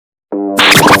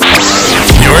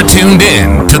You're tuned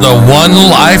in to the One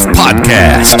Life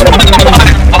Podcast,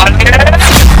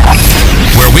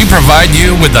 where we provide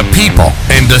you with the people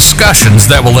and discussions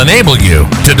that will enable you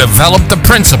to develop the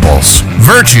principles,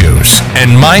 virtues,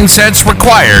 and mindsets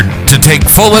required to take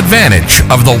full advantage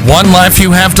of the one life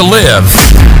you have to live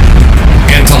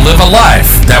and to live a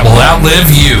life that will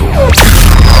outlive you.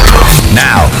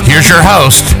 Now, here's your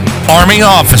host, Army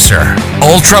officer,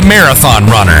 ultra marathon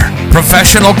runner,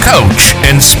 professional coach,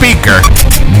 and speaker,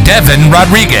 Devin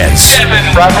Rodriguez.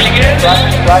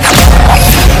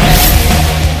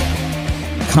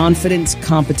 Confidence,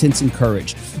 competence, and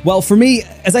courage. Well, for me,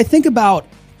 as I think about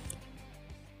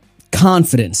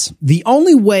confidence, the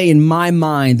only way in my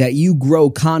mind that you grow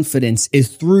confidence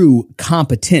is through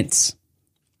competence.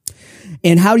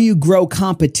 And how do you grow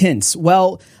competence?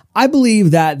 Well, I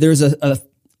believe that there's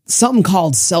something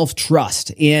called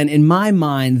self-trust. And in my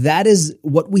mind, that is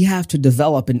what we have to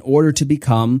develop in order to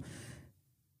become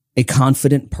a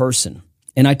confident person.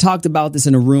 And I talked about this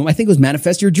in a room, I think it was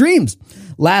Manifest Your Dreams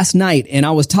last night. And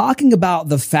I was talking about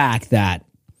the fact that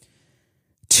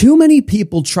too many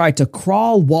people try to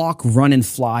crawl, walk, run, and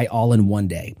fly all in one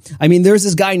day. I mean, there's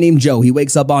this guy named Joe. He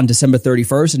wakes up on December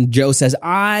 31st and Joe says,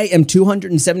 I am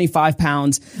 275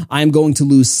 pounds. I'm going to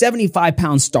lose 75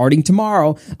 pounds starting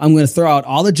tomorrow. I'm going to throw out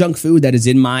all the junk food that is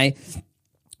in my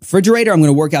refrigerator. I'm going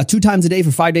to work out 2 times a day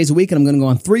for 5 days a week. And I'm going to go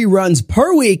on 3 runs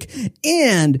per week.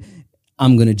 And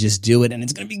I'm going to just do it and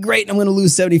it's going to be great. And I'm going to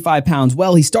lose 75 pounds.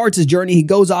 Well, he starts his journey. He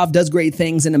goes off, does great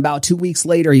things. And about 2 weeks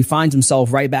later, he finds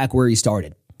himself right back where he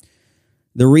started.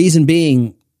 The reason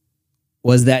being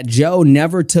was that Joe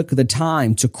never took the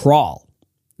time to crawl,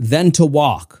 then to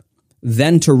walk,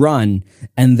 then to run,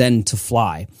 and then to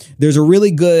fly. There's a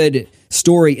really good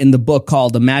story in the book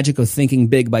called The Magic of Thinking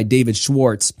Big by David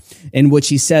Schwartz, in which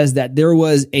he says that there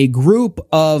was a group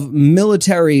of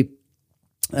military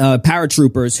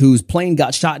paratroopers whose plane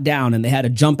got shot down and they had to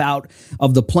jump out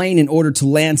of the plane in order to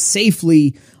land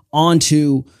safely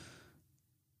onto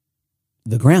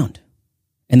the ground.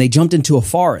 And they jumped into a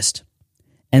forest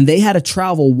and they had to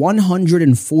travel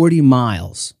 140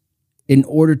 miles in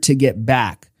order to get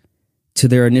back to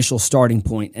their initial starting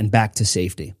point and back to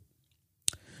safety.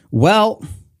 Well,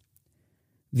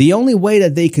 the only way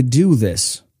that they could do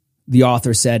this, the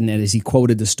author said, and as he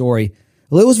quoted the story,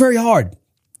 well, it was very hard.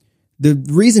 The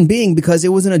reason being because it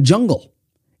was in a jungle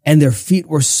and their feet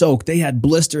were soaked. They had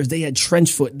blisters. They had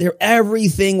trench foot.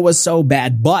 Everything was so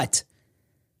bad. But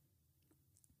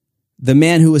the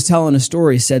man who was telling a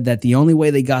story said that the only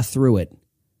way they got through it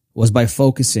was by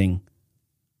focusing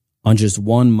on just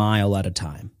 1 mile at a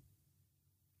time.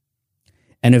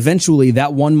 And eventually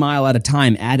that 1 mile at a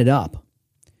time added up.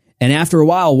 And after a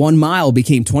while, 1 mile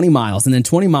became 20 miles, and then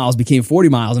 20 miles became 40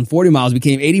 miles, and 40 miles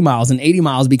became 80 miles, and 80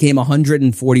 miles became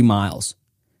 140 miles.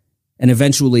 And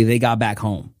eventually they got back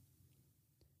home.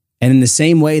 And in the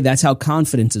same way, that's how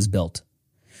confidence is built.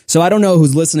 So I don't know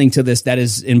who's listening to this that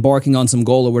is embarking on some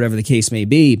goal or whatever the case may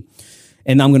be.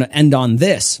 And I'm going to end on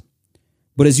this.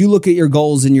 But as you look at your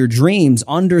goals and your dreams,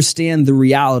 understand the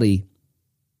reality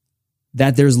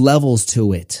that there's levels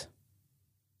to it.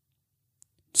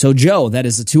 So Joe, that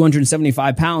is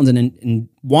 275 pounds and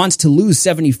wants to lose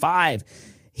 75.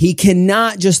 He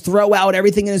cannot just throw out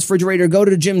everything in his refrigerator, go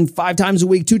to the gym 5 times a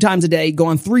week, 2 times a day, go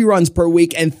on 3 runs per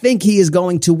week and think he is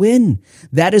going to win.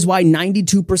 That is why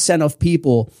 92% of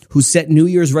people who set New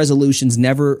Year's resolutions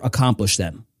never accomplish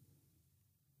them.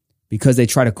 Because they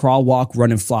try to crawl, walk,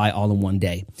 run, and fly all in one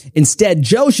day. Instead,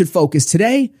 Joe should focus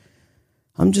today.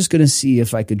 I'm just going to see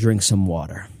if I could drink some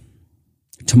water.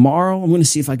 Tomorrow, I'm going to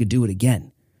see if I could do it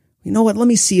again. You know what? Let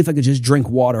me see if I could just drink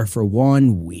water for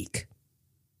 1 week.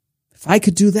 If I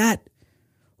could do that,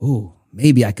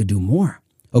 maybe I could do more.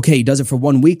 Okay, he does it for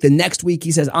 1 week. The next week,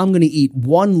 he says, I'm going to eat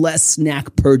 1 less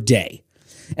snack per day.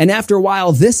 And after a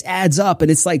while, this adds up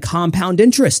and it's like compound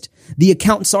interest. The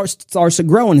account starts to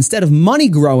grow. And instead of money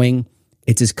growing,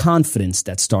 it's his confidence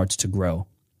that starts to grow.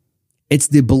 It's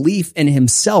the belief in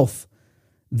himself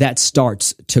that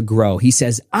starts to grow. He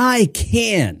says, I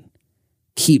can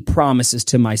keep promises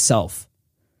to myself.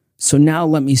 So now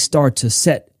let me start to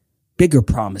set bigger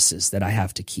promises that I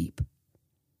have to keep.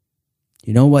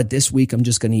 You know what? This week, I'm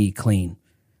just going to eat clean.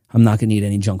 I'm not going to eat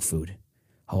any junk food.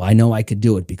 Oh, I know I could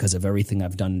do it because of everything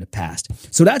I've done in the past.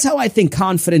 So that's how I think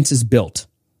confidence is built.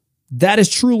 That is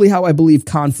truly how I believe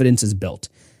confidence is built.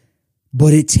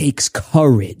 But it takes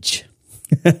courage,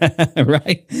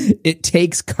 right? It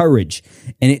takes courage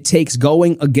and it takes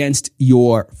going against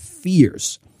your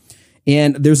fears.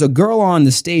 And there's a girl on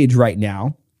the stage right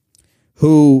now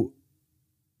who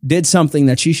did something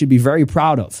that she should be very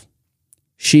proud of.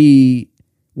 She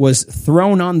was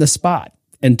thrown on the spot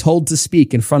and told to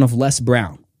speak in front of Les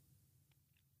Brown.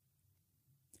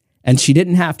 And she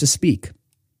didn't have to speak.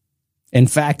 In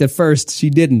fact, at first, she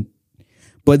didn't.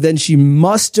 But then she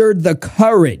mustered the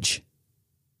courage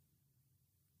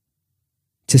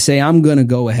to say, I'm going to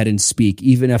go ahead and speak,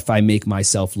 even if I make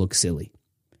myself look silly.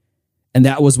 And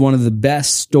that was one of the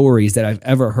best stories that I've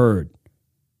ever heard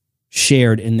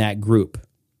shared in that group.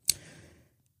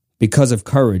 Because of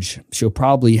courage, she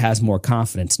probably has more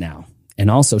confidence now.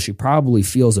 And also, she probably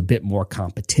feels a bit more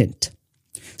competent.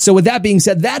 So with that being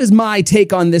said, that is my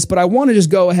take on this, but I want to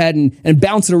just go ahead and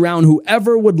bounce it around.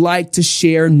 Whoever would like to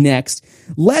share next,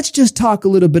 let's just talk a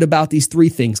little bit about these three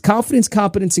things: confidence,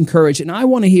 competence, and courage. And I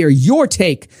want to hear your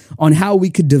take on how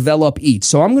we could develop each.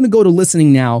 So I'm going to go to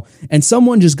listening now, and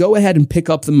someone just go ahead and pick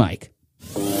up the mic.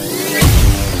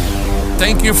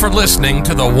 Thank you for listening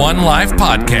to the One Life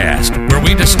Podcast, where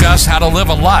we discuss how to live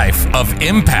a life of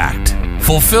impact,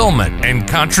 fulfillment, and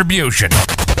contribution.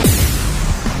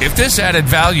 If this added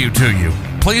value to you,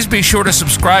 please be sure to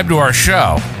subscribe to our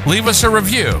show, leave us a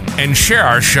review, and share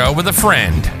our show with a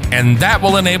friend. And that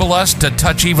will enable us to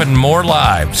touch even more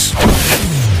lives.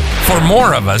 For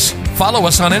more of us, follow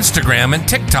us on Instagram and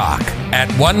TikTok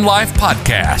at One Life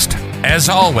Podcast. As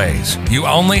always, you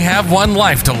only have one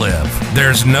life to live.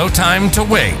 There's no time to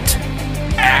wait.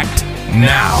 Act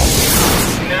now.